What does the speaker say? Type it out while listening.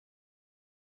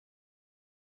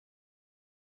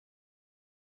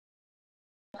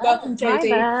Welcome, Hi Jodie.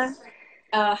 there.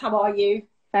 How are you?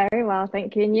 Very well,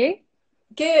 thank you. And you?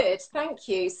 Good, thank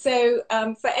you. So,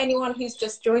 for anyone who's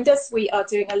just joined us, we are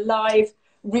doing a live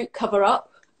root cover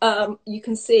up. You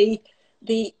can see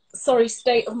the sorry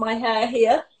state of my hair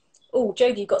here. Oh,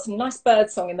 Jodie, you've got some nice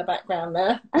bird song in the background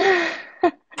there.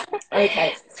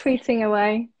 Okay. Tweeting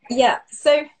away. Yeah,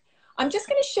 so I'm just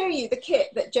going to show you the kit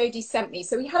that Jodie sent me.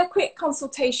 So we had a quick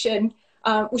consultation.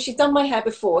 Well, she's done my hair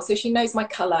before, so she knows my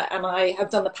colour, and I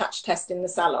have done the patch test in the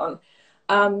salon.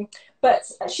 But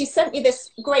she sent me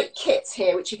this great kit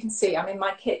here, which you can see. I'm in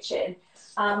my kitchen.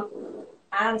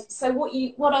 And so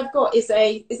what I've got is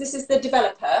this is the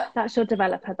developer. That's your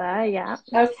developer there, yeah.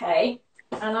 Okay.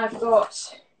 And I've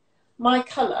got my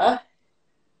colour.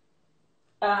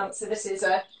 So this is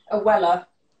a Weller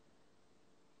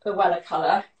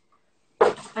colour.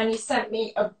 And you sent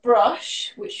me a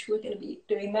brush, which we're going to be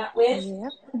doing that with.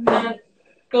 Yep. And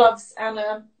gloves and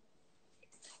a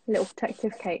little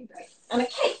protective cape. And a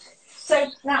cape. So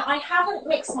now I haven't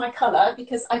mixed my colour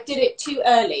because I did it too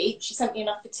early. She sent me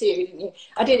enough for two, didn't you?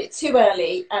 I did it too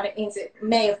early and it means it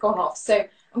may have gone off. So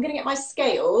I'm going to get my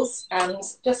scales and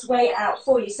just weigh it out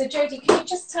for you. So Jodie, can you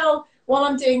just tell, while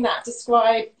I'm doing that,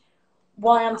 describe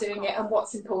why I'm doing it and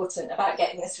what's important about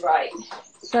getting this right?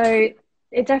 So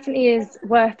it definitely is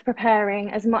worth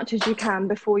preparing as much as you can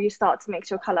before you start to mix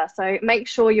your colour. So make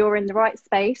sure you're in the right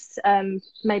space,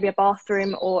 maybe a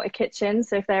bathroom or a kitchen.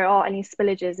 So if there are any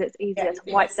spillages, it's easier to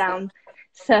wipe down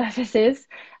surfaces.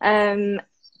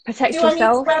 Protect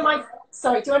yourself. Do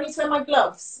I need to wear my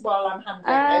gloves while I'm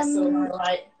handling this, or am I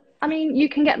right? I mean, you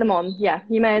can get them on. Yeah,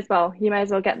 you may as well. You may as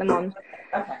well get them on.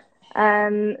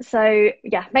 Okay. So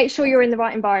yeah, make sure you're in the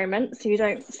right environment so you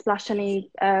don't splash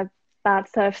any bad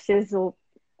surfaces or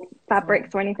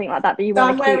fabrics or anything like that you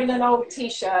want to keep. I'm wearing an old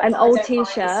t-shirt. An old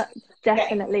t-shirt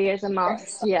definitely is a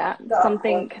must. Yeah,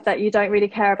 something that you don't really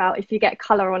care about if you get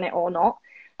colour on it or not.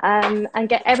 And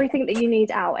get everything that you need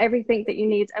out. Everything that you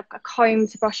need, a comb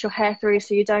to brush your hair through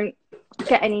so you don't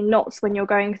get any knots when you're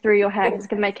going through your hair. It's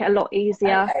going to make it a lot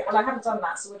easier. Okay, well I haven't done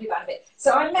that, so we'll do that in a bit.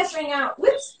 So I'm measuring out,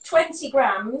 20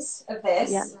 grams of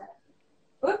this. Yeah.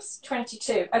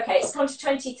 22. Okay, it's gone to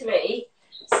 23.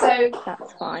 So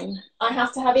that's fine. I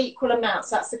have to have equal amounts.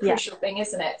 That's the crucial thing,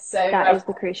 isn't it? So that is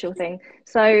the crucial thing.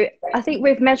 So I think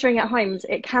with measuring at home,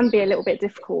 it can be a little bit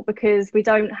difficult because we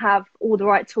don't have all the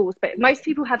right tools. But most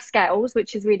people have scales,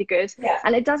 which is really good. Yeah.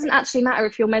 And it doesn't actually matter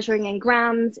if you're measuring in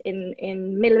grams, in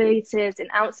milliliters, in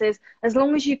ounces, as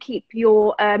long as you keep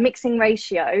your mixing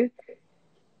ratio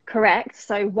correct.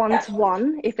 So 1 to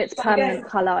 1 if it's permanent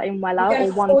colour in Weller,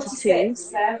 or 1 to 2. In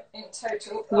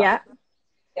total. Yeah.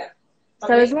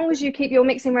 So as long as you keep your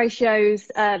mixing ratios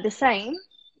the same,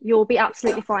 you'll be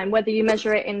absolutely fine. Whether you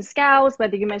measure it in scales,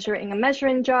 whether you measure it in a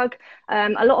measuring jug.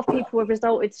 A lot of people have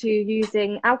resorted to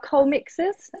using alcohol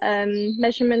mixers,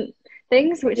 measurement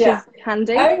things, which is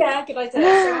handy. Oh yeah, good idea.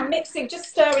 So I'm mixing, just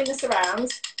stirring this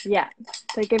around. Yeah,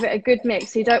 so give it a good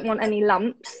mix. So you don't want any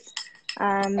lumps.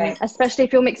 Especially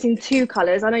if you're mixing two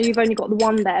colours. I know you've only got the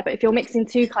one there, but if you're mixing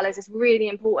two colours, it's really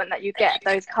important that you get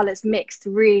those colours mixed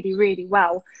really, really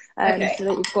well, so that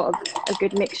you've got a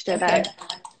good mixture there.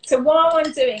 So while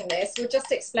I'm doing this, we'll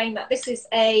just explain that this is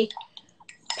a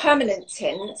permanent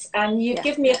tint, and you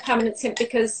give me a permanent tint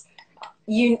because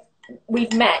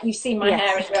we've met, you've seen my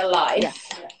hair in real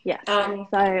life. So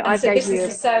I gave you a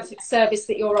service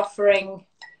that you're offering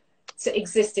to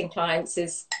existing clients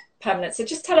is permanent. So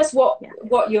just tell us what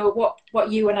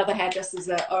you and other hairdressers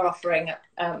are offering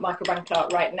at Michael Brand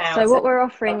Clarke right now. So what we're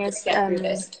offering is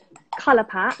colour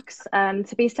packs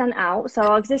to be sent out. So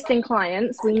our existing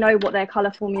clients, we know what their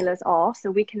colour formulas are,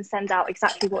 so we can send out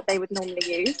exactly what they would normally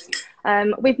use.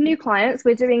 With new clients,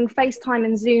 we're doing FaceTime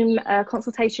and Zoom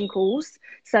consultation calls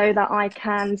so that I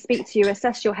can speak to you,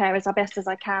 assess your hair as best as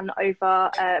I can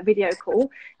over a video call,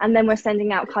 and then we're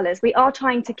sending out colours. We are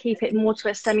trying to keep it more to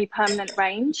a semi-permanent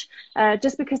range,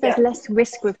 just because there's less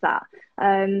risk with that.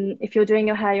 If you're doing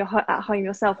your hair at home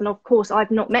yourself, and of course I've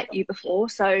not met you before,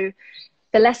 so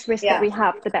the less risk that we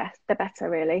have, the better,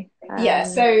 really.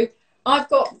 So I've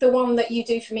got the one that you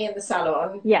do for me in the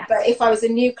salon. Yeah. But if I was a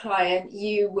new client,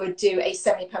 you would do a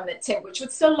semi-permanent tint, which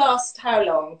would still last how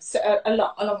long? So a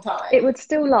long time. It would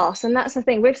still last, and that's the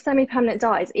thing with semi-permanent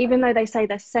dyes. Even though they say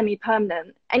they're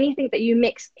semi-permanent, anything that you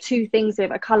mix two things with,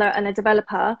 a colour and a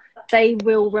developer, they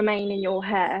will remain in your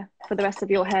hair for the rest of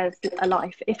your hair's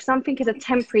life. If something is a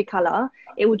temporary colour,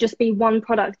 it will just be one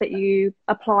product that you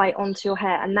apply onto your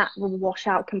hair, and that will wash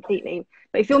out completely.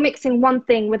 But if you're mixing one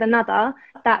thing with another,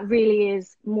 that really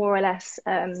is more or less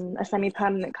a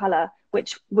semi-permanent colour,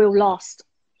 which will last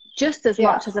just as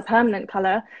much as a permanent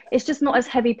colour. It's just not as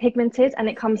heavy pigmented, and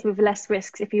it comes with less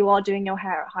risks if you are doing your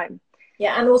hair at home.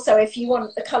 Yeah, and also if you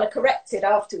want the colour corrected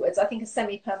afterwards, I think a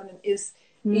semi-permanent is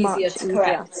easier to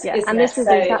correct. Yeah, and this is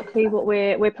exactly what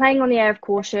we're playing on the air of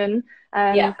caution,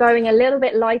 going a little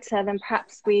bit lighter than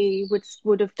perhaps we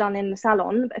would have done in the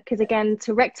salon, because again,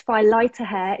 to rectify lighter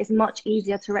hair is much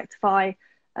easier to rectify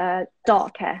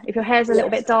dark hair. If your hair is a little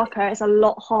bit darker, it's a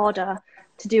lot harder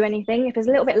to do anything. If it's a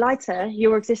little bit lighter,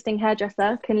 your existing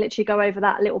hairdresser can literally go over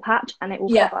that little patch and it will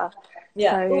cover.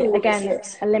 So again,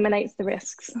 it eliminates the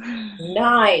risks.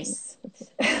 Nice.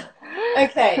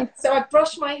 Okay, so I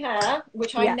brush my hair,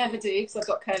 which I never do because I've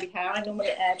got curly hair. I normally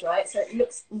air dry it, so it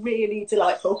looks really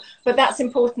delightful. But that's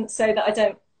important so that I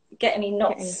don't get any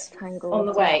knots on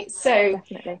the way. So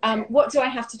what do I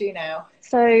have to do now?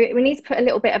 So we need to put a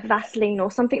little bit of Vaseline or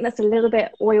something that's a little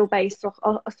bit oil based, or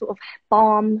a sort of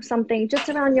balm, something just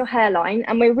around your hairline,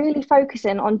 and we're really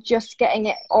focusing on just getting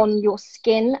it on your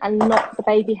skin and not the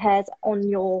baby hairs on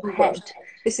your head.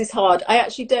 This is hard. I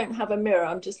actually don't have a mirror.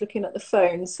 I'm just looking at the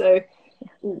phone, so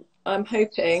I'm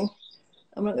hoping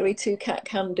I'm not going to be too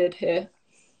candid here.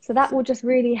 So that will just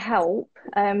really help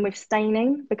with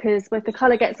staining, because if the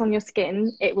colour gets on your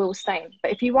skin, it will stain.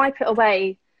 But if you wipe it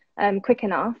away quick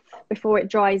enough before it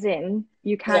dries in,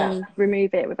 you can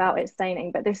remove it without it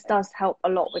staining. But this does help a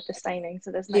lot with the staining,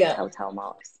 so there's no telltale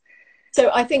marks. So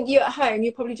I think you at home,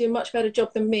 you probably do a much better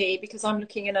job than me, because I'm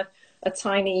looking in a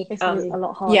tiny... It's a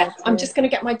lot harder. Yeah, I'm just going to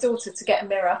get my daughter to get a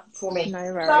mirror for me. No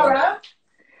worries. Clara?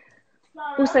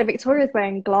 Also, Victoria's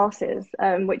wearing glasses,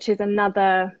 which is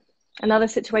another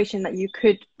situation that you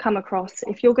could come across.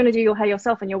 If you're going to do your hair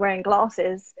yourself and you're wearing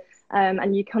glasses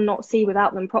and you cannot see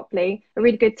without them properly, a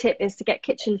really good tip is to get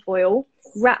kitchen foil,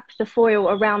 wrap the foil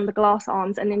around the glass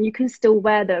arms, and then you can still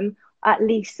wear them at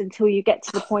least until you get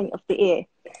to the point of the ear.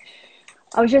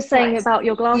 I was just saying about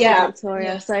your glasses,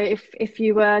 Victoria. So if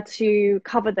you were to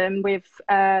cover them with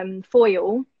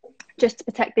foil just to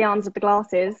protect the arms of the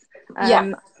glasses,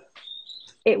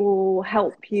 it will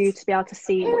help you to be able to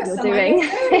see what you're doing.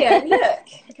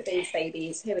 Look at these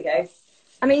babies. Here we go.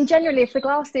 I mean, generally, if the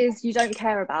glasses you don't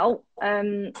care about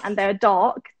and they're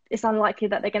dark, it's unlikely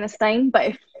that they're going to stain.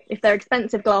 But if they're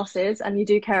expensive glasses and you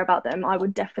do care about them, I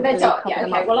would definitely cover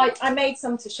them up. Well, I made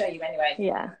some to show you anyway.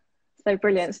 Yeah. So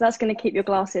brilliant. So that's going to keep your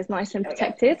glasses nice and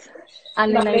protected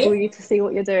and enable you to see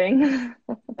what you're doing.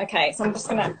 Okay, so I'm just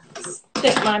going to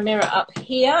stick my mirror up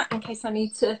here in case I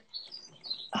need to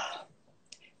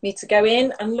go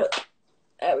in and look.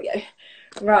 There we go.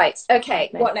 Right. Okay.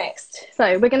 What next?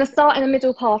 So we're going to start in the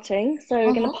middle parting. So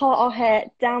we're going to part our hair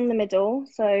down the middle.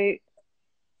 So you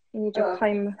need your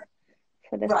comb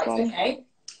for this one. Okay.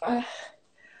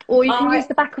 Or you can use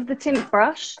the back of the tint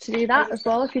brush to do that as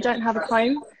well. If you don't have a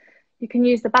comb, you can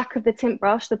use the back of the tint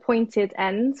brush, the pointed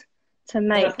end, to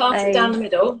make part it down the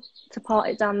middle. To part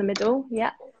it down the middle.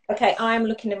 Yeah. Okay. I'm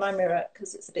looking in my mirror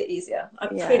because it's a bit easier. I've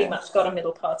pretty much got a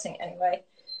middle parting anyway.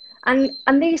 And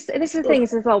this is the thing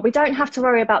as well, we don't have to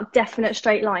worry about definite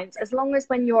straight lines. As long as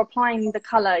when you're applying the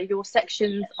colour, your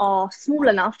sections are small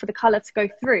enough for the colour to go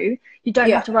through, you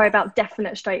don't have to worry about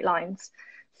definite straight lines.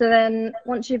 So then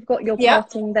once you've got your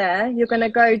parting there, you're going to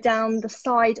go down the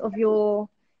side of your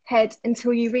head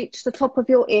until you reach the top of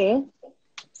your ear.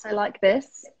 So like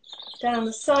this. Down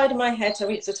the side of my head to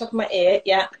reach the top of my ear,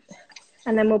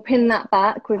 And then we'll pin that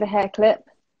back with a hair clip.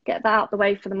 Get that out the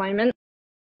way for the moment.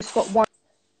 Just got one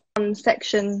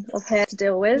section of hair to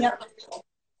deal with. This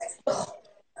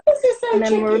is so and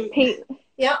then tricky. We'll repeat.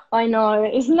 I know,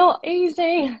 it's not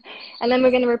easy. And then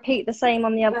we're going to repeat the same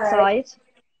on the other side.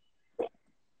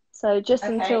 So just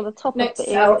until the top of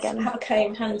the ear again. Have a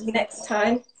comb handy next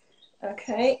time.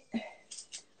 Okay.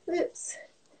 Oops.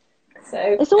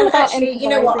 So it's all about actually, you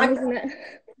know what? isn't it?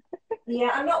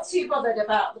 I'm not too bothered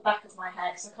about the back of my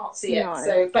hair because I can't see it.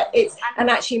 So, but it's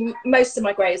actually most of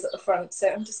my grey is at the front, so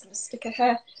I'm just going to stick a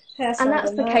hair. And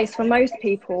that's the case for most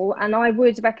people, and I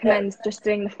would recommend just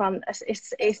doing the front.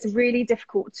 It's really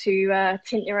difficult to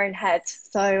tint your own head,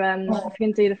 so if you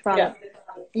can do the front,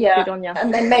 good on you.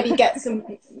 And then maybe get some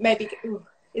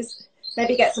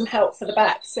get some help for the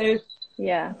back. So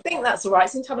I think that's all right. I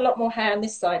seem to have a lot more hair on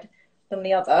this side than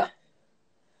the other,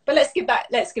 but let's give that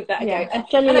a go. And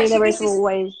generally, there is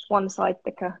always one side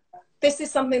thicker. This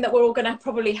is something that we're all going to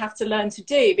probably have to learn to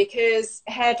do, because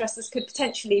hairdressers could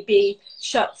potentially be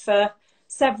shut for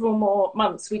several more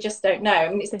months. We just don't know. I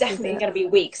mean, it's definitely going to be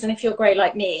weeks. And if you're grey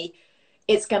like me,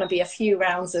 it's going to be a few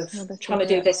rounds of trying to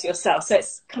do this yourself. So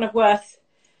it's kind of worth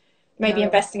maybe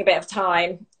investing a bit of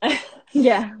time.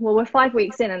 Yeah, well, we're 5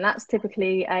 weeks in, and that's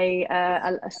typically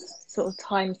a sort of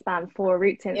time span for a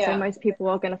root tint. So most people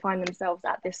are going to find themselves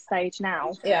at this stage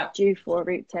now, due for a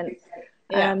root tint.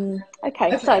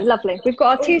 Okay, so lovely. We've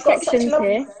got our two sections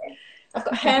here. I've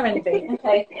got hair envy.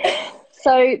 Okay.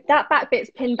 So that back bit's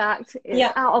pinned back.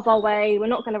 It's out of our way. We're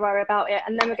not going to worry about it.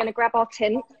 And then we're going to grab our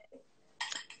tint.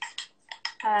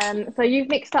 So you've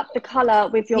mixed up the colour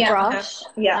with your brush.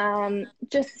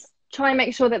 Just try and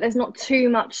make sure that there's not too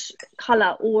much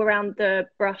colour all around the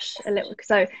brush a little.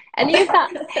 So any of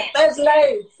that, there's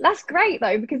loads. That's great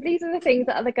though, because these are the things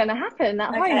that are going to happen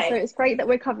at home. So it's great that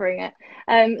we're covering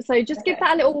it. So just give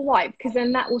that a little wipe, because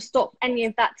then that will stop any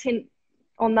of that tint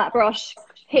on that brush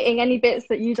hitting any bits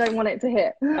that you don't want it to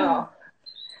hit. Oh.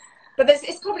 But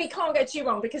it's probably can't go too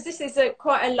wrong, because this is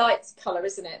quite a light colour,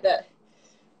 isn't it?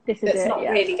 That's not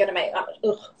really going to make that.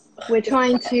 Ugh. We're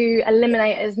trying to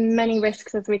eliminate as many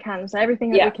risks as we can. So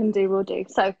everything that we can do, we'll do.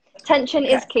 So tension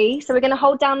is key. So we're going to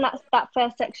hold down that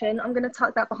first section. I'm going to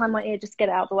tuck that behind my ear just to get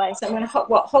it out of the way. So I'm going to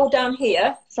hold down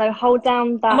here. So hold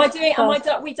down that.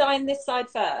 Are we dyeing this side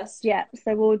first? Yeah.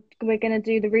 So we're going to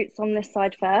do the roots on this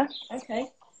side first. Okay.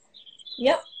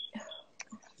 Yep.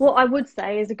 What I would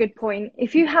say is a good point.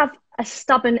 If you have a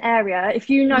stubborn area, if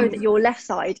you know that your left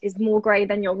side is more grey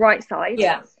than your right side,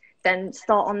 then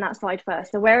start on that side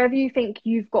first. So wherever you think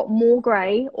you've got more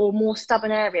grey or more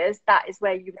stubborn areas, that is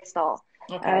where you would start.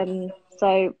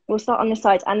 So we'll start on this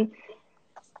side. And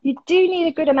you do need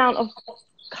a good amount of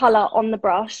colour on the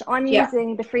brush. I'm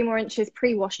using the 3 More Inches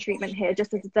pre-wash treatment here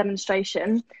just as a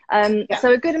demonstration.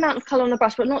 So a good amount of colour on the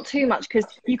brush, but not too much, because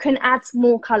you can add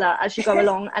more colour as you go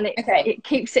along, and it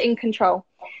keeps it in control.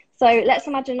 So let's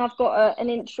imagine I've got an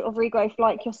inch of regrowth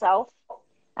like yourself,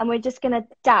 and we're just going to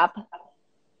dab.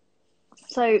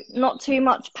 So not too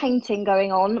much painting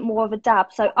going on, more of a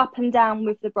dab. So up and down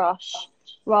with the brush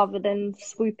rather than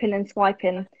swooping and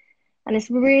swiping. And it's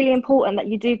really important that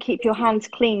you do keep your hands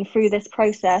clean through this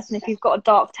process. And if you've got a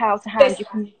dark towel to hand, you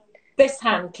can... This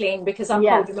hand clean, because I'm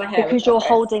holding my hair. Because you're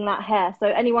holding that hair. So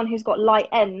anyone who's got light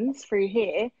ends through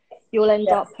here, you'll end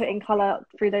up putting colour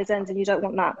through those ends, and you don't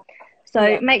want that.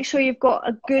 So make sure you've got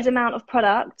a good amount of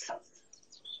product.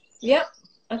 Yep,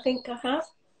 I think I have.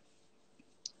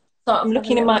 So I'm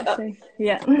looking in my... trying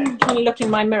to look in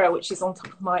my mirror, which is on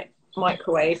top of my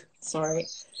microwave. Sorry.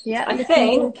 Yeah,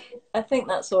 I think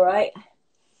that's all right.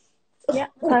 Yeah,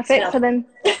 perfect. So then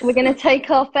we're going to take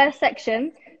our first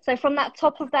section. So from that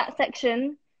top of that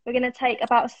section, we're going to take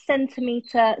about a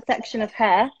centimetre section of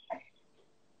hair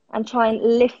and try and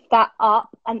lift that up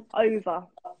and over.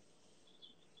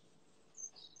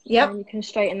 Yep. And you can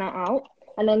straighten that out.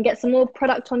 And then get some more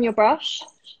product on your brush.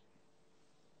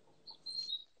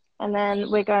 And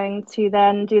then we're going to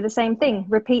then do the same thing.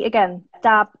 Repeat again.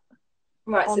 Dab.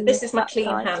 Right, so this is my clean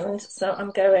hand. So I'm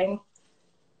going.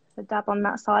 So dab on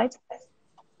that side.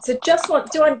 So just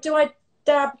do I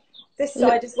dab this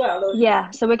side as well? Or?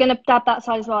 Yeah, so we're going to dab that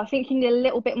side as well. I think you need a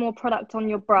little bit more product on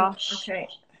your brush. Okay.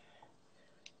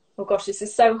 Oh gosh, this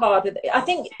is so hard. I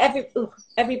think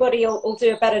everybody will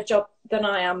do a better job than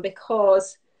I am,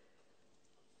 because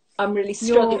I'm really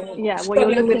struggling.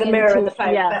 Struggling with the mirror and the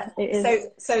phone. Yeah, it is.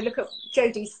 So look at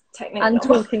Jodie's technique. And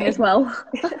talking as well.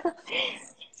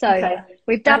 So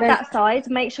we've dabbed that side.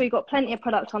 Make sure you've got plenty of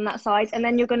product on that side. And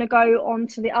then you're going to go on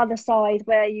to the other side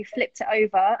where you flipped it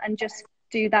over and just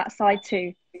do that side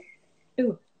too.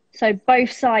 Ooh. So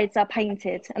both sides are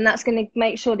painted. And that's going to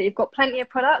make sure that you've got plenty of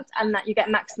product and that you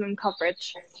get maximum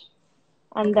coverage.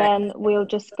 And then we'll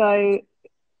just go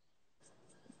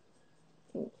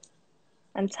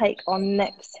and take our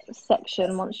next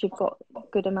section once you've got a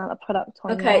good amount of product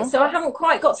on there. So I haven't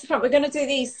quite got to the front. We're going to do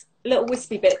these little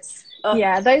wispy bits.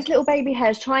 Yeah, those little baby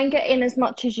hairs, try and get in as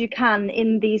much as you can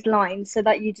in these lines so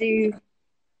that you do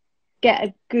get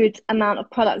a good amount of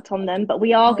product on them. But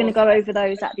we are going to go over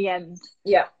those at the end.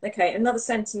 Yeah, okay, another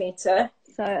centimetre.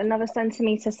 So another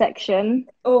centimetre section.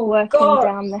 Oh, working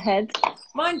down the head.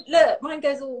 Mine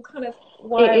goes all kind of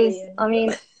wiry. It is, I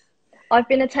mean, I've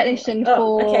been a technician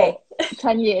for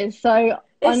 10 years, so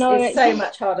I know it's so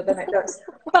much harder than it looks.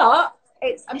 But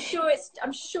I'm sure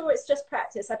it's just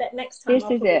practice. I bet next time I'll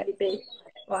probably be.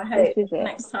 Well, I hope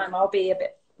next time I'll be a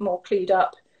bit more clued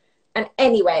up. And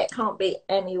anyway, it can't be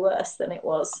any worse than it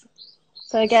was.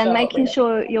 So again, making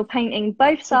sure you're painting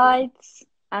both sides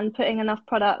and putting enough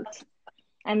product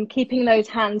and keeping those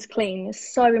hands clean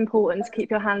is so important to keep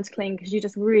your hands clean, because you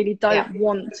just really don't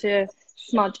want to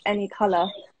smudge any colour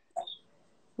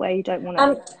where you don't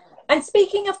want it. And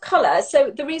speaking of colour,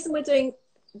 so the reason we're doing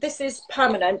this is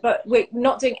permanent, but we're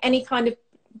not doing any kind of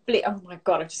bleach. Oh my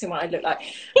God, I've just seen what I look like.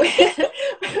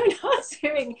 We're not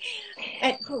doing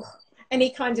any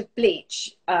kind of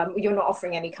bleach. You're not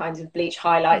offering any kind of bleach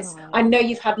highlights. No. I know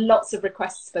you've had lots of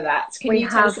requests for that. Can you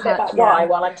tell us a bit about why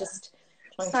while I'm just...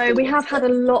 So we have had a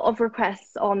lot of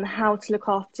requests on how to look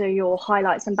after your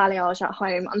highlights and balayage at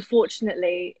home.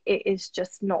 Unfortunately, it is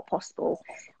just not possible.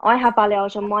 I have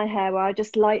balayage on my hair where I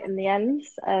just lighten the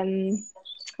ends.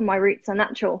 My roots are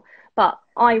natural, but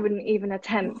I wouldn't even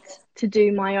attempt to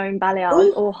do my own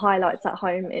balayage or highlights at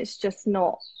home. It's just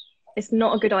not, it's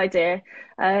not a good idea.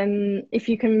 If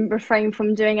you can refrain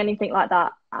from doing anything like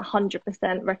that, 100%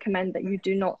 recommend that you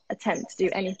do not attempt to do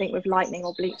anything with lightening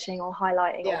or bleaching or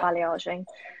highlighting or balayaging.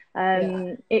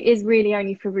 It is really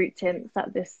only for root tints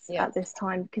at this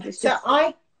time, because it's just...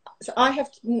 So I have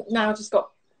now just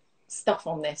got stuff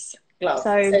on this glove.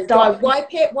 So do I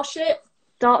wipe it, wash it?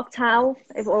 Dark towel,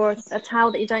 or a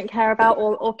towel that you don't care about,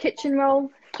 or kitchen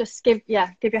roll. Just give your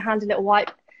hand a little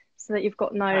wipe so that you've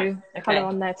got no colour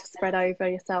on there to spread over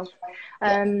yourself.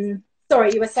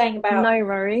 Sorry, you were saying about... No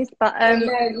worries, but...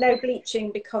 no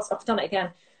bleaching, because I've done it again.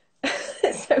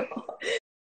 So...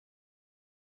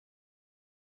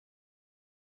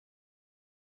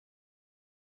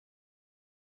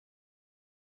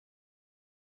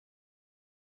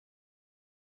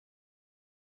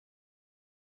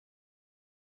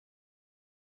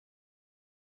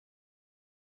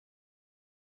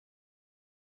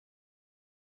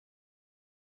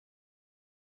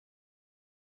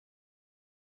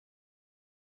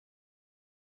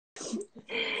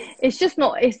 It's just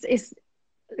not, it's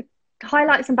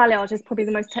highlights and balayage is probably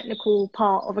the most technical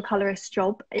part of a colorist's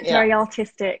job. It's very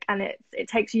artistic, and it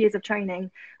takes years of training,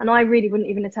 and I really wouldn't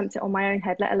even attempt it on my own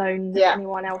head, let alone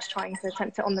anyone else trying to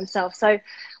attempt it on themselves. So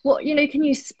what, you can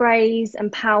use sprays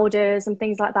and powders and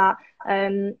things like that.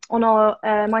 On our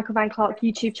Michael Van Clarke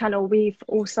YouTube channel, we've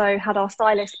also had our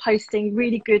stylist posting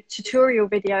really good tutorial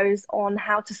videos on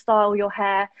how to style your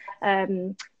hair,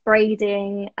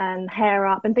 braiding and hair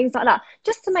up and things like that,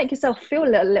 just to make yourself feel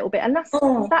a little bit. And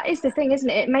that is the thing, isn't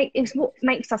it? It's what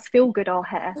makes us feel good, our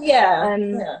hair.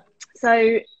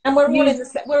 So, and we're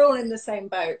all in the same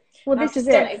boat. Well, this is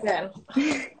it again.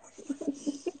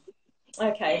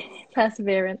 Okay,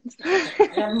 perseverance.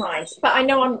 Never mind. But I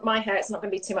know on my hair it's not going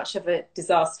to be too much of a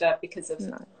disaster because of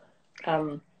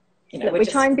Look, we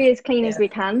try and be as clean as we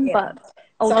can, but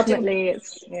ultimately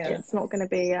it's not going to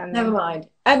be never mind.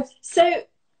 So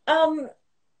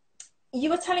you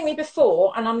were telling me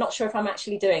before, and I'm not sure if I'm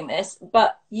actually doing this,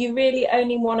 but you really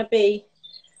only want to be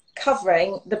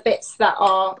covering the bits that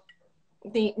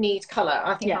need colour.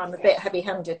 I think I'm a bit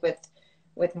heavy-handed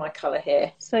with my colour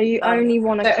here. So you only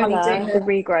want to colour the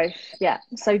regrowth.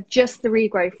 So just the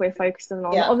regrowth we're focusing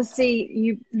on.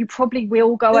 Obviously you probably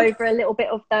will go over a little bit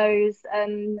of those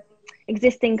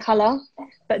existing colour,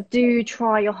 but do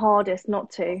try your hardest not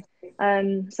to.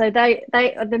 So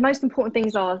the most important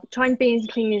things are try and be as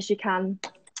clean as you can,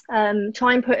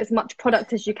 try and put as much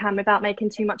product as you can without making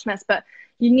too much mess, but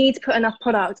you need to put enough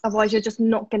product, otherwise you're just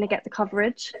not going to get the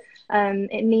coverage.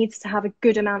 It needs to have a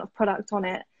good amount of product on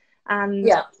it, and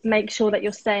make sure that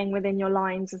you're staying within your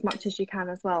lines as much as you can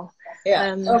as well.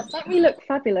 Don't we look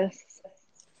fabulous?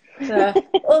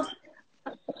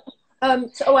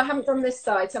 So I haven't done this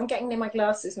side, so I'm getting near my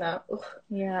glasses now.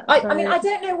 I mean, I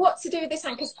don't know what to do with this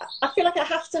hand, because I feel like I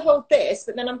have to hold this,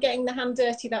 but then I'm getting the hand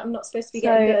dirty that I'm not supposed to be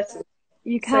getting dirty.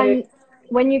 You can,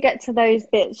 when you get to those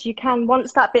bits, you can,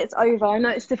 once that bit's over, I know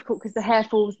it's difficult because the hair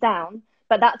falls down,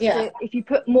 but that's if you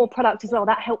put more product as well,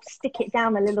 that helps stick it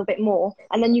down a little bit more,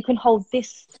 and then you can hold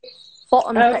this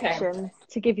bottom section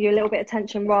to give you a little bit of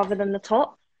tension rather than the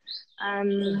top.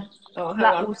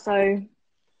 That also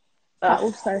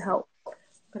helps.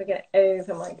 Got to get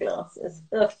over my glasses.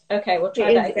 Ugh. Okay, we'll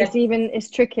try that again. It's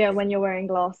trickier when you're wearing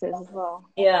glasses as well.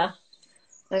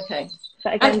 Okay.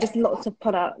 But again, just lots of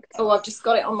product. I've just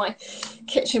got it on my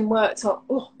kitchen worktop.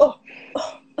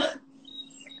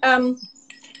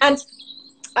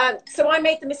 So I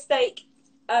made the mistake,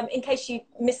 in case you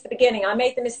missed the beginning, I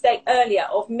made the mistake earlier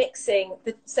of mixing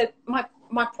my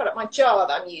product, my jar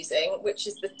that I'm using, which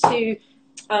is the two,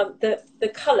 the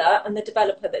colour and the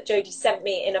developer that Jodie sent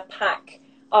me in a pack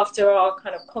after our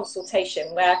kind of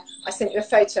consultation, where I sent you a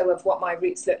photo of what my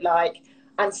roots look like.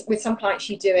 And with some clients,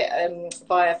 you do it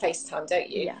via FaceTime, don't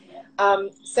you?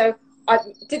 So I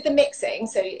did the mixing.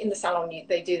 So in the salon,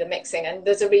 they do the mixing, and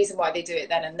there's a reason why they do it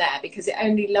then and there, because it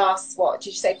only lasts, what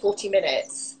did you say, 40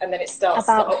 minutes, and then it starts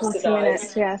to oxidize. About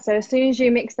 40 minutes, So as soon as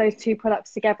you mix those two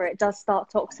products together, it does start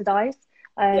to oxidize.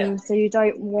 So you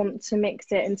don't want to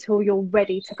mix it until you're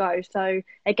ready to go. So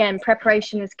again,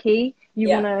 preparation is key. You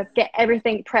want to get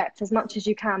everything prepped as much as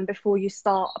you can before you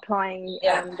start applying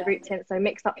the root tint. So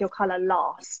mix up your colour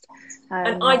last.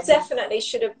 And I definitely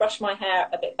should have brushed my hair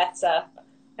a bit better.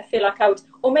 I feel like I would,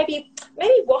 or maybe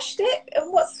washed it.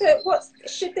 And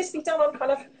should this be done on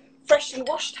kind of freshly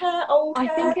washed hair, old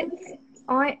hair? I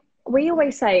think we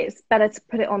always say it's better to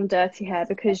put it on dirty hair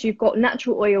because you've got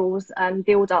natural oils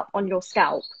build up on your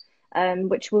scalp,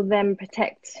 which will then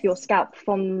protect your scalp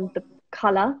from the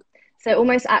colour. So it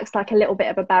almost acts like a little bit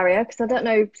of a barrier, because I don't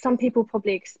know, some people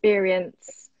probably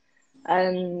experience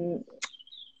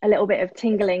a little bit of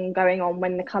tingling going on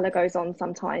when the colour goes on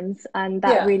sometimes, and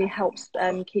that really helps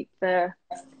keep the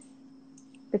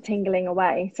tingling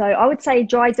away. So I would say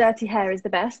dry dirty hair is the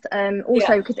best,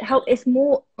 also because it's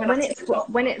more when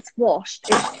it's washed,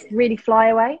 it's really fly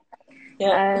away.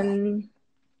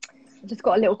 I've just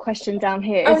got a little question down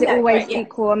here. Is it always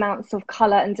equal amounts of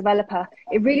colour and developer?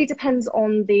 It really depends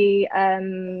on the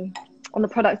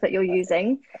products that you're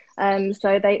using.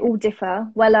 So they all differ.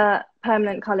 Weller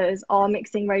permanent colours are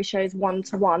mixing ratios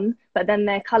 1:1, but then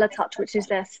their colour touch, which is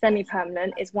their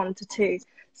semi-permanent, is 1:2.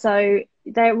 So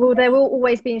there will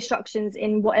always be instructions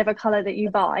in whatever colour that you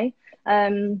buy.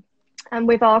 And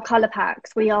with our colour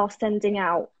packs, we are sending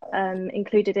out,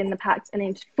 included in the packs,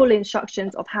 and full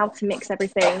instructions of how to mix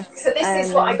everything. So this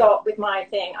is what I got with my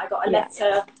thing. I got a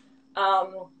letter,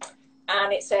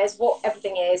 and it says what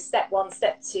everything is, step 1,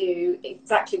 step 2,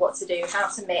 exactly what to do, how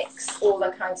to mix, all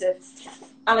the kinds of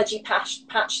allergy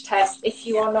patch test. If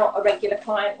you are not a regular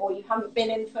client or you haven't been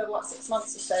in for 6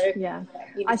 months or so.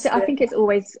 I think it's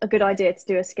always a good idea to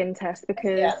do a skin test,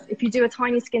 because if you do a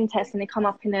tiny skin test and they come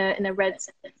up in a red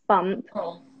bump,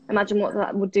 imagine what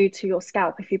that would do to your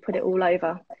scalp if you put it all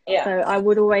over. So I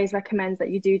would always recommend that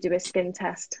you do a skin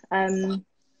test.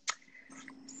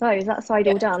 So is that side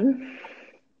all done?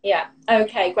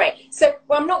 Okay, great. So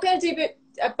I'm not going to do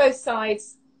both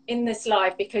sides in this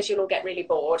live because you'll all get really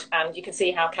bored and you can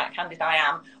see how cat-handed I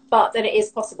am, but that it is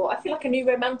possible. I feel like a new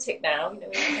romantic now.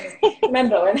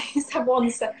 Remember when they used to have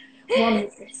one side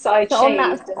so shaved?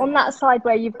 On that side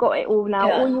where you've got it all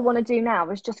now, all you want to do now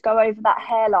is just go over that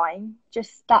hairline,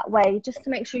 just that way, just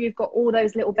to make sure you've got all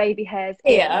those little baby hairs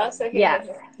in.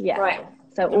 Right.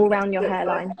 So all around your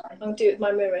hairline. I'll do it with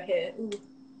my mirror here. Ooh.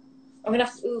 I'm gonna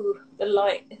have to, the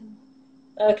light.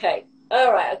 Okay,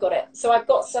 all right, I got it. So I've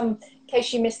got some, in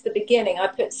case you missed the beginning, I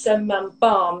put some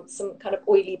balm, some kind of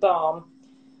oily balm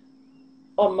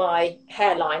on my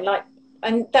hairline,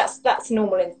 and that's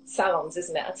normal in salons,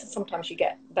 isn't it? Sometimes you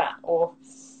get that, or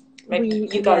maybe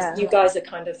you guys are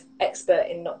kind of expert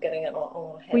in not getting it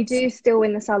on our heads. We do still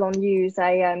in the salon use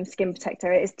a skin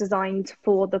protector. It is designed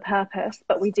for the purpose,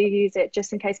 but we do use it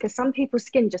just in case, because some people's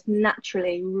skin just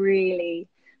naturally really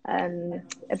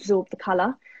absorb the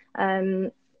colour.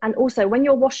 And also when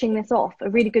you're washing this off, a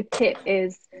really good tip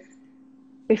is,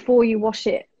 before you wash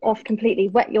it off completely,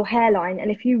 wet your hairline, and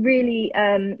if you really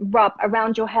rub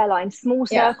around your hairline small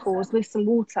circles with some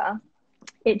water,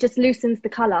 it just loosens the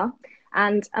colour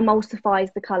and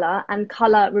emulsifies the colour, and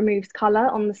colour removes colour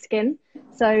on the skin.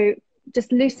 So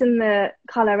just loosen the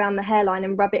colour around the hairline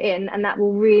and rub it in, and that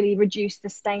will really reduce the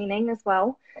staining as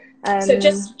well. So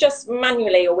just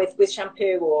manually, or with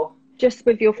shampoo, or just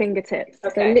with your fingertips?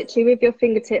 So literally with your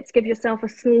fingertips, give yourself a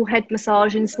small head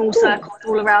massage in small circles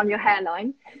all around your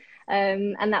hairline,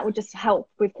 and that will just help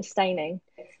with the staining.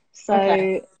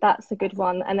 So that's a good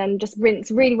one. And then just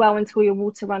rinse really well until your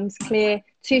water runs clear.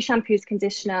 2 shampoos,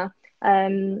 conditioner,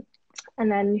 and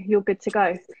then you're good to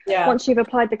go. Once you've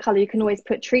applied the colour, you can always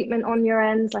put treatment on your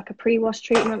ends, like a pre-wash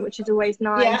treatment, which is always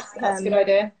nice. That's a good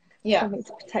idea. Something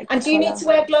to protect. And do you need to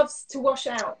wear gloves to wash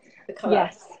out the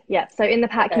colour? Yes. So in the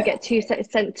pack you get 2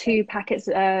 packets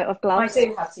of gloves. I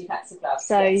do have 2 packs of gloves.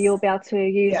 So you'll be able to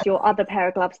use your other pair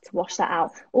of gloves to wash that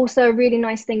out. Also, a really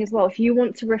nice thing as well, if you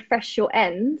want to refresh your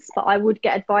ends, but I would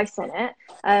get advice on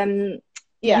it,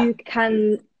 you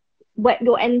can wet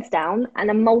your ends down and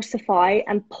emulsify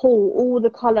and pull all the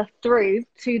colour through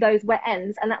to those wet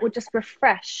ends, and that would just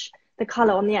refresh the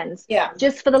colour on the ends.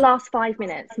 Just for the last 5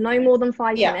 minutes, no more than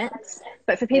 5 minutes.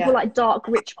 But for people like dark,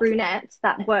 rich brunettes,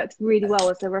 that works really well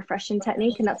as a refreshing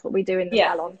technique, and that's what we do in the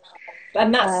salon.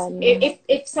 And that's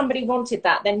if somebody wanted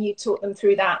that, then you taught them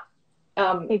through that,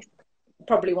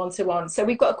 probably 1-to-1. So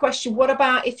we've got a question: what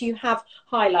about if you have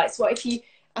highlights? What if you?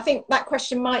 I think that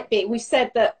question might be. We've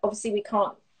said that obviously we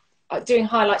can't. Doing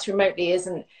highlights remotely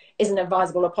isn't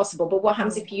advisable or possible. But what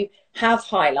happens if you have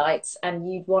highlights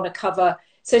and you want to cover?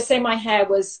 So say my hair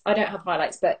was, I don't have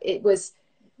highlights, but it was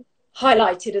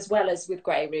highlighted as well as with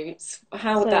grey roots?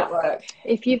 How would that work?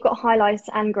 If you've got highlights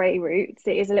and grey roots,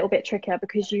 it is a little bit trickier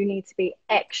because you need to be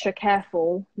extra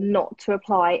careful not to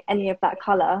apply any of that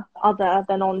colour other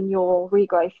than on your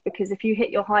regrowth, because if you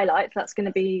hit your highlights, that's going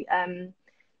to be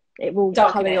it will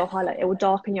colour your highlight, it will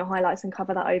darken your highlights and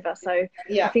cover that over. So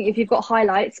I think if you've got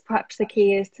highlights, perhaps the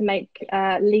key is to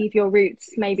leave your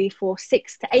roots maybe for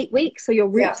 6 to 8 weeks, so your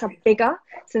roots are bigger,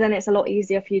 so then it's a lot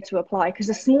easier for you to apply, because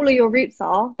the smaller your roots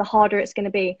are, the harder it's going to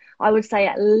be. I would say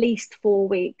at least 4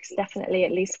 weeks, definitely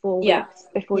at least 4 weeks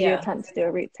before you attempt to do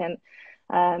a root tint.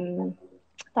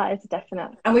 That is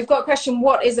definite. And we've got a question,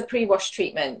 what is a pre-wash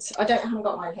treatment? I haven't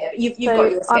got mine here, but you've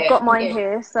got yours here. I've got mine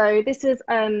here. So this is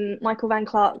Michael Van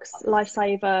Clarke's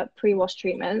Lifesaver pre-wash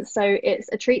treatment. So it's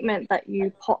a treatment that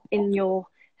you pop in your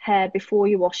hair before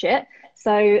you wash it.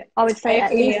 So I would say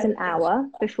at least an hour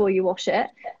before you wash it.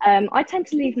 I tend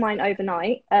to leave mine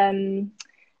overnight. And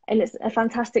it's a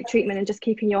fantastic treatment in just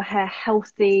keeping your hair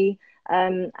healthy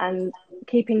and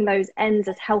keeping those ends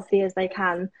as healthy as they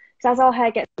can. So as our hair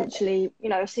gets essentially, you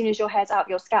know, as soon as your hair's out of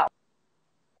your scalp,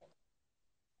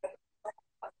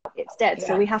 it's dead.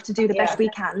 So we have to do the best we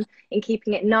can in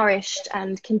keeping it nourished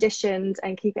and conditioned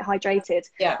and keep it hydrated.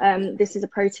 This is a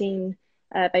protein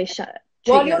based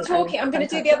while you're talking, I'm going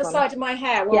to do the other side of my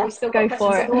hair while we still got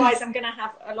questions. Otherwise, I'm going to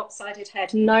have a lopsided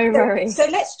head. No worries. So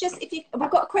let's just, we've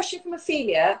got a question from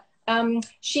Ophelia.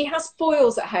 She has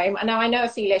foils at home, and now I know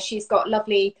Ophelia, she's got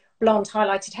lovely blonde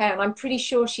highlighted hair, and I'm pretty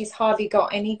sure she's hardly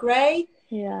got any grey.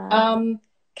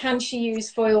 Can she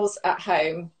use foils at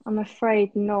home? I'm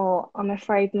afraid not.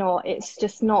 It's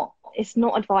just not, it's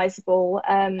not advisable.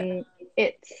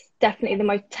 It's definitely the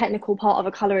most technical part of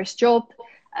a colorist's job.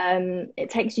 It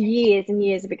takes years and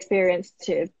years of experience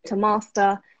to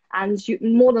master, and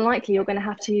more than likely you're going to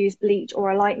have to use bleach or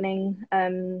a lightening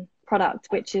product,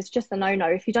 which is just a no-no.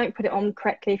 If you don't put it on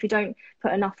correctly, if you don't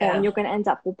put enough on, you're going to end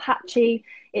up all patchy.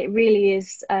 It really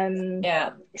is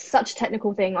such a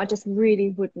technical thing. I just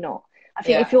really would not. I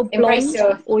think if you're blonde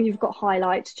or you've got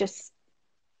highlights, just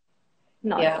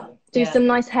do some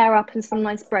nice hair up and some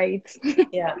nice braids.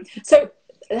 So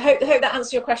I hope that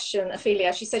answers your question,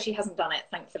 Ophelia. She says she hasn't done it,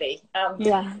 thankfully.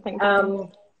 Thank you.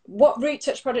 What root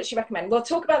touch products you recommend? We'll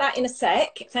talk about that in a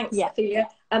sec. Thanks, Ophelia.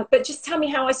 But just tell me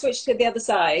how I switched to the other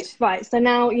side. Right. So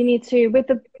now you need to, with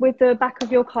the back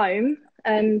of your comb,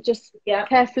 just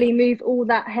carefully move all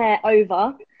that hair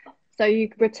over, so you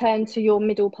return to your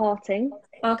middle parting.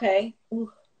 Okay.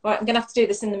 Ooh. Right. I'm gonna have to do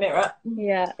this in the mirror.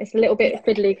 Yeah, it's a little bit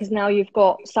fiddly because now you've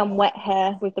got some wet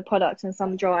hair with the product and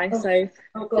some dry. So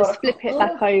just flip it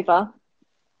back over.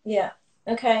 Yeah.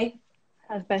 Okay.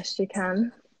 As best you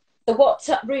can. So what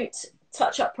root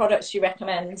touch-up products do you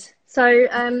recommend? So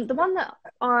the one that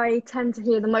I tend to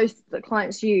hear the most that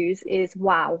clients use is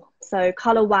Wow. So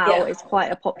Colour Wow is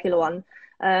quite a popular one.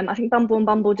 I think Bumble and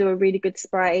Bumble do a really good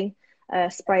spray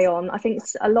on. I think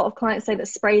a lot of clients say that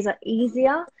sprays are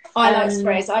easier. I like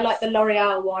sprays. I like the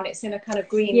L'Oreal one. It's in a kind of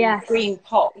green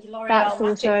pot. L'Oreal, that's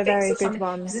also a very good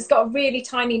one. Because it's got a really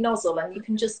tiny nozzle and you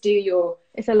can just do your...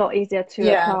 It's a lot easier to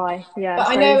apply. Yeah. But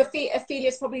I know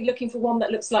Ophelia's probably looking for one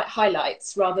that looks like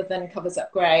highlights rather than covers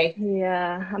up grey.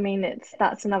 Yeah, I mean,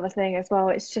 that's another thing as well.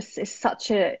 It's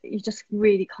such a... You just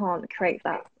really can't create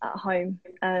that at home.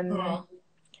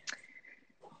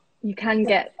 You can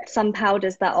get some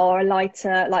powders that are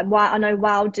lighter, like I know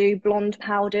Wow do blonde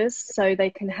powders, so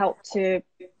they can help to,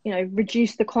 you know,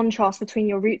 reduce the contrast between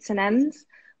your roots and ends.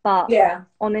 But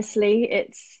honestly,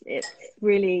 it's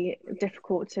really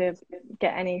difficult to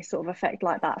get any sort of effect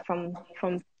like that from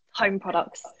home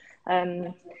products.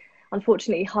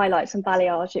 Unfortunately, highlights and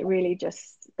balayage, it really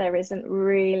there isn't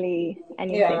really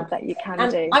anything that you can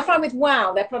do. I find with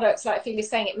Wow, their products, like Ophelia's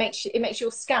saying, it makes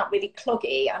your scalp really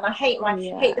cloggy, and I hate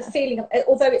the feeling of,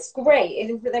 although it's great,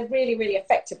 they're really, really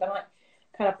effective, and I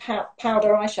kind of powder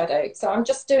eyeshadow. So I'm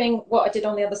just doing what I did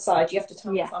on the other side. You have to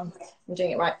tell me if I'm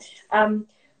doing it right.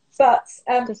 But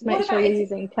just make sure you're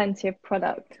using plenty of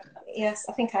product. Yes,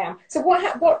 I think I am. So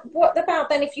what about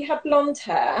then if you have blonde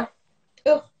hair?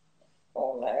 Oh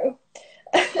no.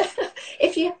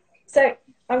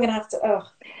 I'm gonna have to.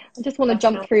 I just want to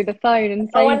jump through the phone and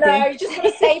save I know. You just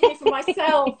want to save me for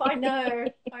myself. I know.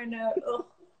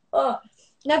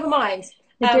 Never mind.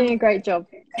 You're doing a great job.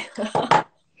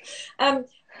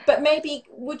 But maybe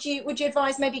would you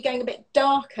advise maybe going a bit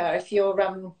darker if you're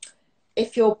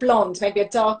blonde, maybe a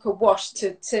darker wash so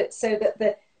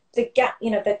that the gap,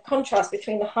 you know, the contrast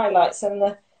between the highlights and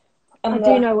the. I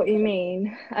do know what you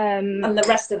mean. And the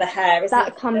rest of the hair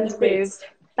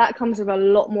that comes with a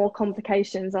lot more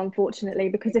complications, unfortunately,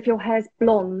 because if your hair's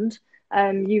blonde,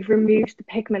 you've removed the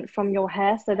pigment from your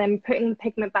hair, so then putting the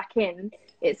pigment back in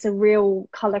it's a real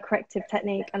color corrective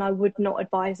technique, and I would not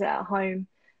advise it at home.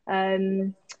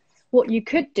 What you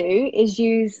could do is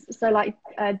use, so like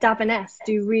Davines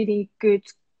do really good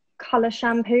color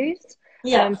shampoos.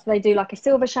 So they do like a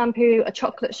silver shampoo, a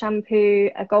chocolate shampoo,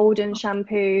 a golden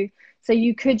shampoo. So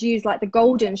you could use like the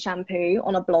golden shampoo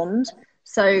on a blonde,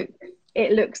 so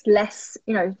it looks less,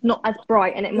 you know, not as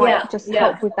bright, and it might just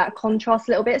help with that contrast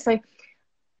a little bit. So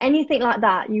anything like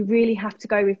that, you really have to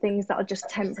go with things that are just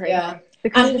temporary. Yeah.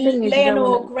 Because and the thing is,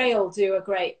 Leonore Grail do a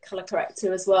great color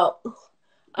corrector as well.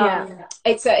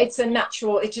 It's a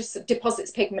natural, it just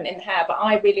deposits pigment in the hair, but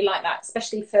I really like that,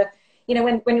 especially for, you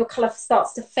know, when your color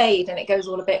starts to fade and it goes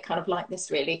all a bit kind of like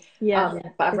this, really. But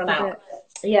I've run out.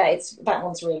 That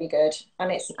one's really good,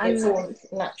 and it's all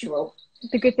natural.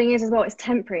 The good thing is as well, it's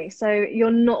temporary, so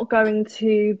you're not going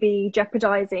to be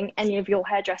jeopardizing any of your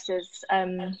hairdresser's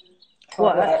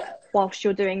work whilst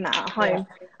you're doing that at home,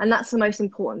 and that's the most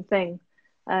important thing.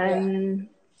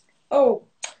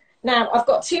 Now I've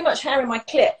got too much hair in my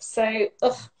clip, so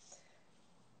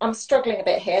I'm struggling a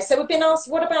bit here. So we've been asked,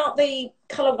 what about the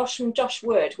colour wash from Josh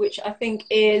Wood, which I think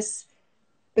is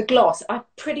the gloss. I'm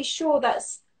pretty sure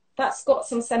that's got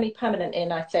some semi-permanent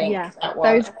in, I think. Yeah, that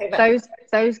one.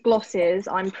 those glosses,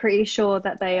 I'm pretty sure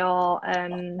that they are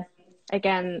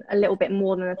again a little bit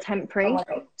more than a temporary.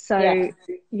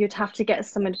 You'd have to get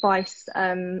some advice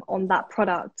on that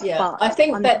product. But I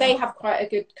think that they have quite a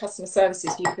good customer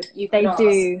services. They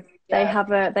do. They have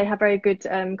very good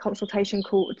consultation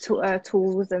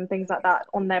tools and things like that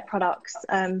on their products.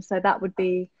 So that would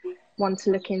be one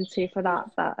to look into for that.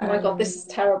 But oh my god, this is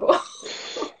terrible.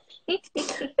 This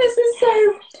is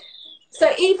so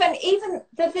even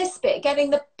this bit, getting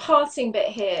the parting bit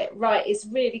here right, is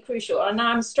really crucial. And now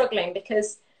I'm struggling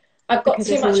because I've got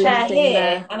too much hair here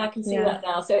there, and I can see that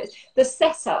now. So the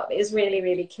setup is really,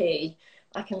 really key.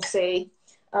 I can see.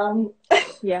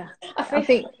 I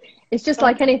think it's just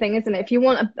like anything, isn't it? If you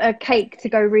want a cake to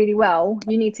go really well,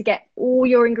 you need to get all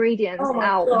your ingredients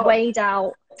weighed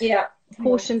out,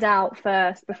 portioned out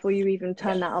first before you even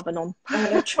turn that oven on. I'm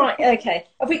going to try. Okay.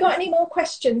 Have we got any more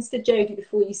questions for Jodie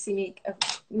before you see me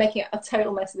making a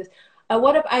total mess of this?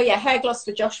 What about, hair gloss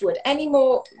for Josh Wood. Any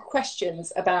more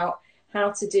questions about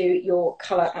how to do your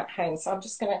colour at home? So I'm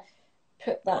just going to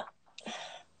get that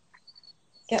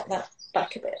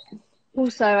back a bit.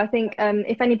 Also, I think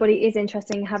if anybody is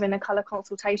interested in having a colour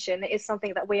consultation, it is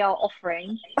something that we are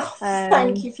offering.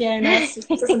 Thank you, Fiona.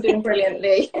 I'm doing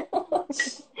brilliantly.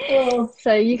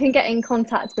 So you can get in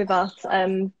contact with us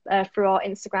through our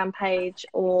Instagram page,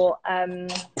 or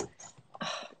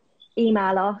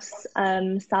email us,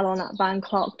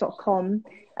 salon@vanclarke.com,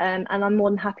 and I'm more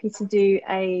than happy to do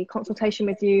a consultation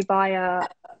with you via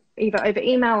either over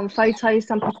email and photos,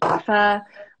 some people prefer,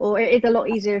 or it is a lot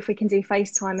easier if we can do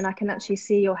FaceTime and I can actually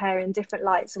see your hair in different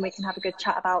lights and we can have a good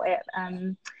chat about it,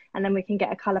 and then we can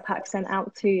get a colour pack sent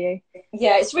out to you.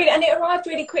 Yeah, it's really, and it arrived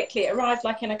really quickly. It arrived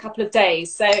like in a couple of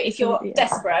days. So if you're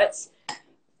desperate,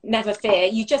 never fear.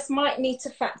 You just might need to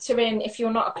factor in, if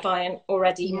you're not a client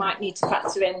already, you might need to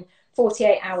factor in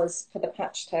 48 hours for the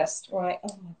patch test, right?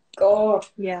 Oh my god.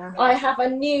 Yeah. I have a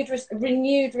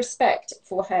renewed respect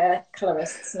for hair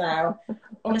colorists now,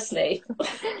 honestly.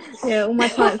 Yeah, all my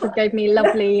clients have gave me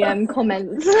lovely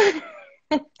comments.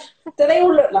 Do they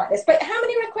all look like this? But how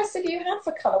many requests have you had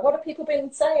for colour? What have people been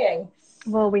saying?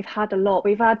 Well, we've had a lot.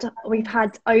 We've had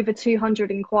over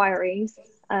 200 inquiries,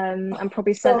 and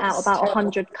probably sent out about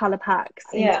 100 colour packs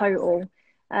in total.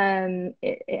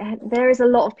 There is a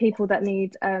lot of people that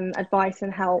need advice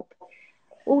and help.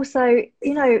 Also,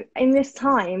 you know, in this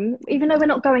time, even though we're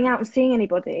not going out and seeing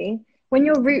anybody, when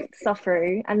your roots are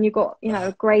through and you've got, you know,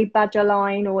 a grey badger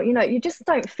line, or, you know, you just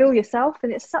don't feel yourself,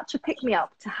 and it's such a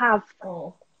pick-me-up to have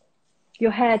your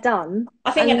hair done.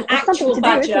 I think an actual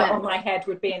badger on my head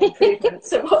would be an improvement.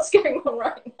 So what's going on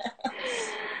right now?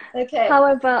 Okay.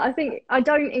 However, I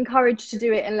don't encourage to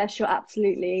do it unless you're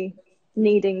absolutely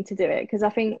needing to do it, because I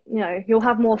think, you know, you'll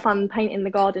have more fun painting the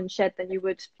garden shed than you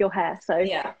would your hair. So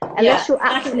unless you're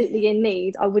absolutely in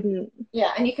need, I wouldn't.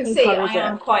 Yeah, and you can see I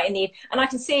am quite in need, and I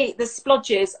can see the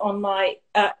splodges on my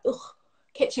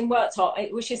kitchen worktop,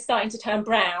 which is starting to turn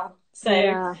brown.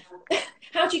 So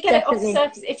how do you get it off the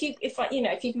surface if you've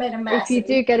made a mess? If you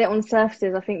do get it on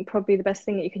surfaces, I think probably the best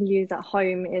thing that you can use at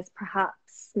home is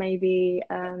perhaps maybe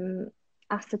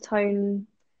acetone,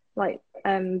 like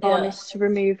varnish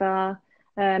remover,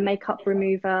 makeup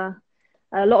remover.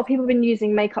 A lot of people have been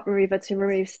using makeup remover to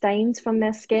remove stains from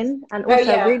their skin, and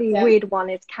also a really weird one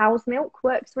is cow's milk,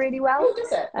 works really well. Oh,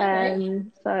 does it?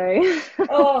 So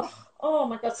Oh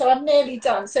my God. So I'm nearly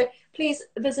done. So please,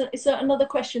 is there another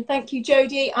question? Thank you,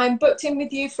 Jodie. I'm booked in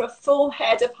with you for a full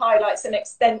head of highlights and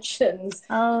extensions.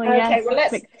 Oh Okay, yes, well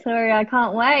Victoria, I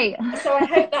can't wait. so I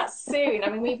hope that's soon. I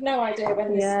mean, we've no idea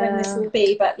when this Yeah, will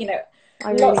be, but you know,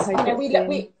 I really hope it's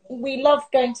soon. we love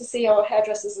going to see our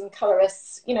hairdressers and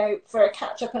colorists, you know, for a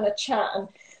catch up and a chat, and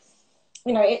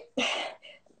you know,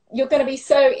 you're going to be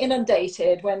so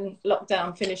inundated when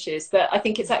lockdown finishes that I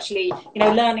think it's actually, you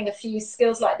know, learning a few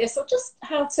skills like this, or just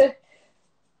how to,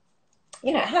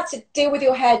 you know, how to deal with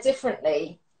your hair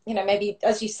differently. You know, maybe,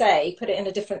 as you say, put it in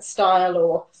a different style,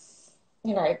 or,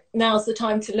 you know, now's the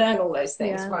time to learn all those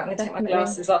things. Yeah, Right, I'm going to take my definitely.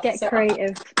 glasses off. Get So,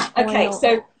 creative. okay,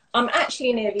 so I'm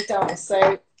actually nearly done.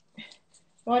 So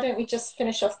why don't we just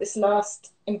finish off this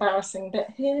last embarrassing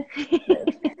bit here?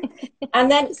 And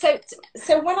then, so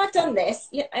when I've done this,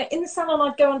 in the salon,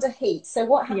 I'd go under heat. So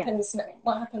what happens? Yeah.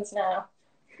 What happens now?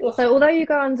 Ugh. So although you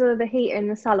go under the heat in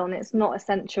the salon, it's not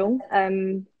essential.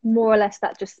 More or less,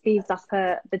 that just speeds up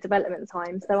the development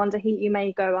time. So under heat, you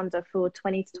may go under for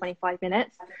 20 to 25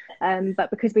 minutes. But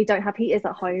because we don't have heaters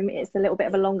at home, it's a little bit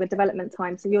of a longer development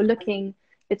time. So you're looking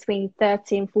between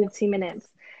 30 and 40 minutes.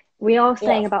 We are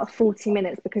saying about 40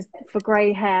 minutes because for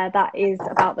grey hair, that is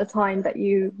about the time that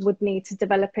you would need to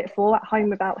develop it for at home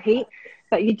without heat.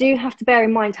 But you do have to bear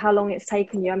in mind how long it's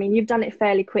taken you. I mean, you've done it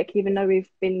fairly quick, even though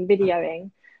we've been videoing.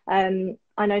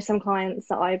 I know some clients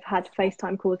that I've had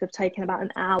FaceTime calls have taken about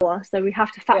an hour. So we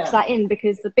have to factor that in,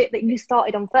 because the bit that you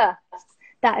started on first,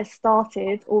 that has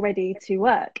started already to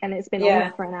work, and it's been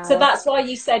on for an hour. So that's why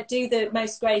you said do the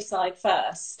most grey side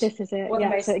first. This is it,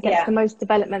 so it gets the most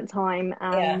development time,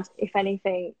 and if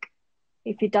anything,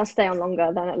 if it does stay on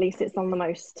longer, then at least it's on the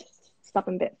most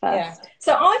stubborn bit first.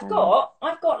 So I've got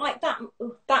like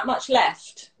that much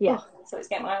left. So it's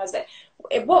getting my eyes there.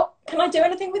 What can I do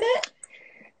anything with it?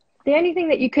 The only thing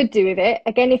that you could do with it,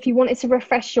 again, if you wanted to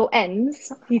refresh your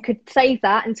ends, you could save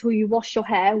that until you wash your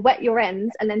hair, wet your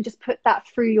ends, and then just put that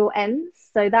through your ends.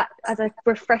 So that as a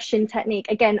refreshing technique,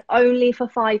 again, only for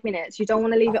 5 minutes. You don't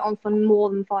want to leave it on for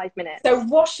more than 5 minutes. So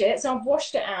wash it. So I've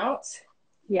washed it out.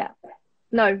 Yeah.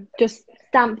 No, just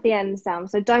damp the ends down.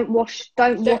 So don't wash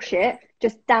it.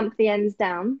 Just damp the ends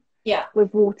down. Yeah.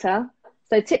 With water.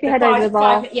 So tip your head over the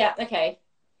bath. Yeah. Okay.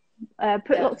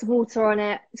 Put lots of water on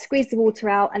it, squeeze the water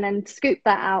out, and then scoop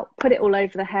that out, put it all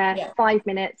over the hair, 5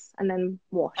 minutes, and then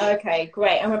wash. Okay,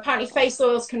 great. And apparently face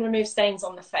oils can remove stains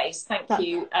on the face. Thank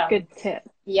you. Good tip.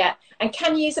 Yeah. And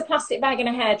can you use a plastic bag in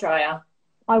a hairdryer?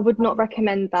 I would not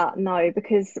recommend that, no,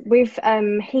 because with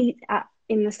heat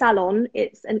in the salon,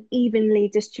 it's an evenly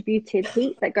distributed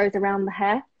heat that goes around the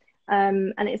hair.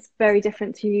 And it's very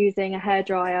different to using a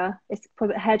hairdryer.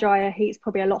 Hairdryer heat's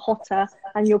probably a lot hotter,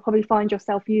 and you'll probably find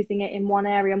yourself using it in one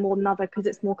area more than another because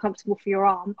it's more comfortable for your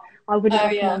arm. I wouldn't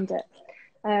recommend it.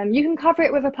 You can cover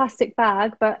it with a plastic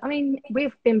bag, but I mean,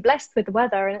 we've been blessed with the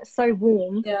weather and it's so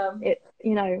warm.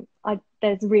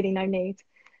 There's really no need.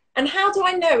 And how do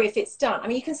I know if it's done? I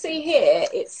mean, you can see here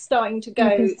it's starting to go.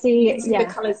 You can see the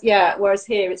colours, whereas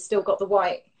here it's still got the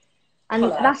white. And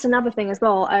that's another thing as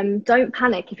well. Don't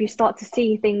panic if you start to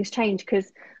see things change,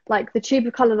 because like the tube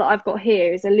of colour that I've got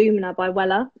here is Illumina by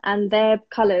Wella, and their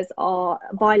colours are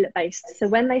violet based. So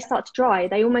when they start to dry,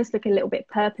 they almost look a little bit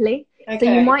purpley. So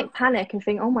you might panic and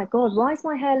think, oh my God, why is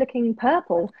my hair looking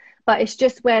purple? But it's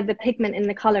just where the pigment in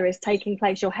the colour is taking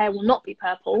place. Your hair will not be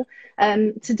purple.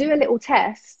 To do a little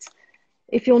test,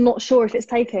 if you're not sure if it's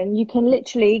taken, you can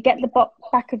literally get the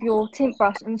back of your tint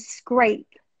brush and scrape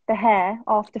the hair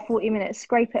after 40 minutes,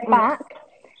 scrape it back,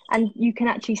 and you can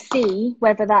actually see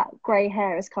whether that grey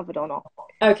hair is covered or not.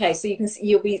 Okay, so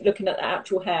you'll be looking at the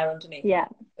actual hair underneath. Yeah,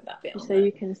 that bit so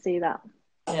you can see that.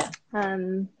 Yeah.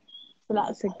 So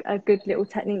that's a good little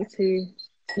technique to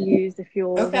use if you're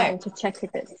wanting to check if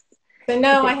it's. So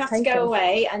now I have to go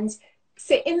away and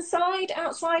sit inside,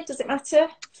 outside. Does it matter?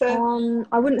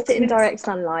 I wouldn't sit in direct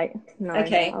sunlight. No.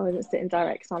 Okay. I wouldn't sit in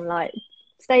direct sunlight.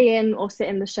 Stay in or sit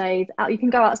in the shade. You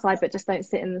can go outside, but just don't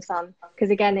sit in the sun,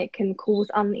 because again, it can cause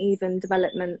uneven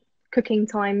development. Cooking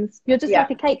times. You're just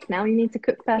like a cake now. You need to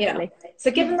cook perfectly. So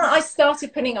given that I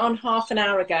started putting on half an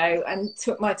hour ago and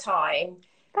took my time,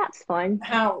 that's fine.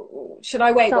 How should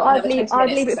I wait? So I'd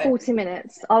leave it 40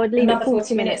 minutes. I would leave it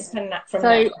 40 minutes.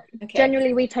 So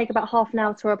generally we take about half an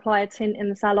hour to apply a tint in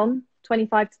the salon,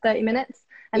 25 to 30 minutes,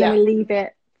 and then we leave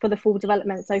it for the full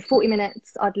development. So 40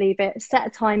 minutes I'd leave it. Set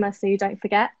a timer so you don't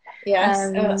forget.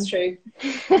 Yes, that's true.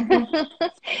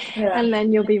 And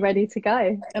then you'll be ready to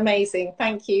go. Amazing.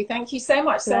 Thank you so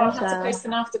much. So I'll have to post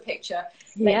an after picture,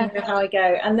 let you know how I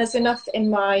go. And there's enough in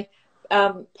my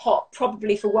pot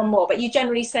probably for one more, but you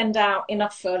generally send out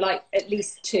enough for like at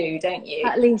least 2, don't you?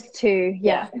 At least 2,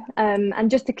 yeah.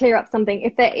 And just to clear up something,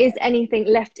 if there is anything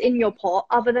left in your pot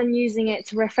other than using it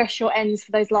to refresh your ends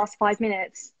for those last 5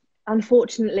 minutes,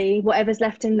 unfortunately, whatever's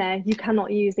left in there, you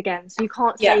cannot use again. So you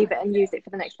can't save it and use it for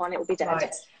the next one. It will be dead.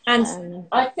 Right. And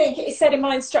I think it said in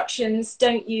my instructions,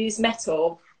 don't use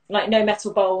metal, like no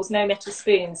metal bowls, no metal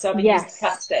spoons. So I'm using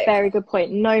plastic. Very good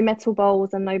point. No metal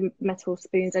bowls and no metal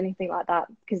spoons, anything like that,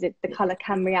 because the colour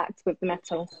can react with the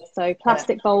metal. So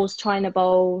plastic bowls, china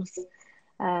bowls,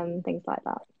 things like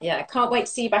that. Yeah, can't wait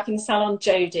to see you back in the salon,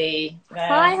 Jodie.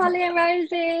 Hi, Holly and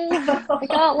Rosie. I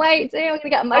can't wait. We're going to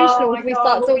get emotional if we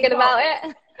start talking about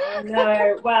it.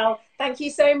 No, well, thank you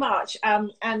so much.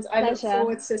 And I look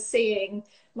forward to seeing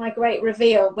my great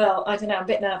reveal. Well, I don't know, I'm a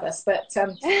bit nervous, but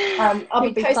I'll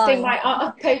be posting my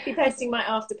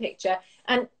after picture.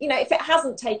 And you know, if it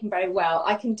hasn't taken very well,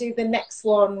 I can do the next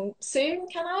one soon.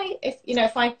 Can I?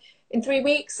 If I in 3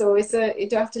 weeks, or do I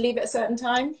have to leave at a certain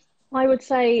time? I would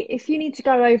say if you need to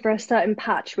go over a certain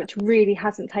patch which really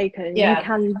hasn't taken, you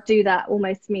can do that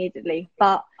almost immediately.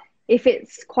 But if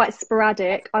it's quite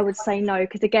sporadic, I would say no,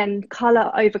 because again,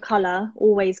 colour over colour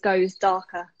always goes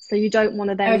darker. So you don't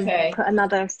want to then put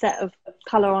another set of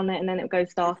colour on it and then it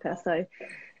goes darker. So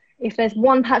if there's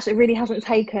one patch that really hasn't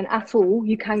taken at all,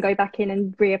 you can go back in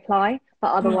and reapply.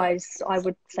 But otherwise, I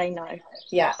would say no.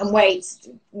 Yeah, and wait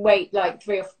like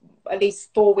at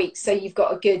least 4 weeks, so you've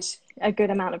got a good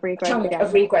amount of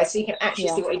regrowth, so you can actually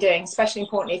see what you're doing. Especially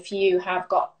important if you have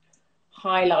got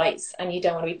highlights and you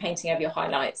don't want to be painting over your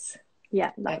highlights.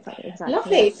 Yeah, that's exactly.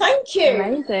 Lovely, thank you.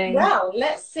 Amazing. Well,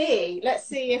 let's see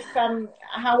if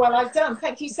how well I've done.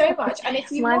 Thank you so much. And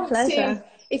if you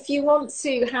want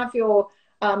to have your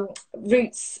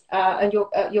roots and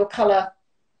your colour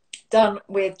done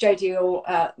with Jodie or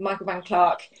Michael Van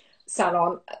Clarke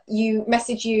salon, you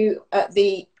message you at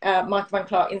the Michael Van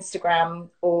Clarke Instagram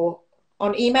or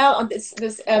on email. On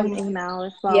email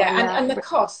as well. Yeah, and the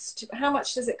cost, how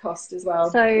much does it cost as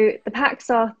well? So the packs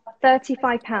are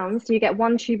 £35. So you get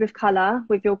 1 tube of colour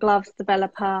with your gloves,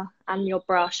 developer and your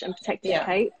brush and protective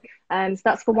tape. So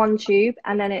that's for 1 tube,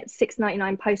 and then it's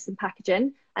 £6.99 post and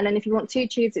packaging. And then if you want 2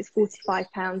 tubes, it's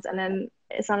 £45, and then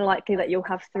it's unlikely that you'll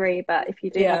have 3, but if you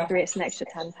do have 3, it's an extra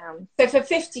 £10. So for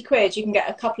 50 quid, you can get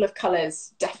a couple of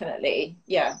colours, definitely.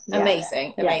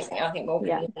 Amazing. I think we'll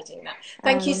be needing that.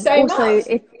 Thank you so much.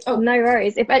 No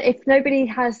worries. If anybody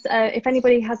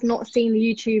has not seen the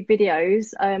YouTube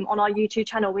videos on our YouTube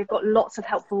channel, we've got lots of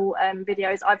helpful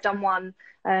videos. I've done one.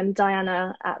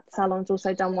 Diana at Salon's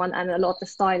also done one, and a lot of the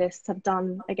stylists have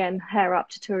done, again, hair up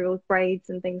tutorials, braids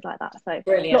and things like that. So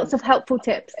lots of helpful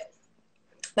tips.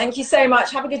 Thank you so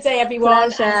much. Have a good day, everyone.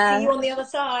 Pleasure. And see you on the other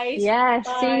side. Yes,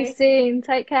 see you soon.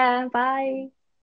 Take care. Bye.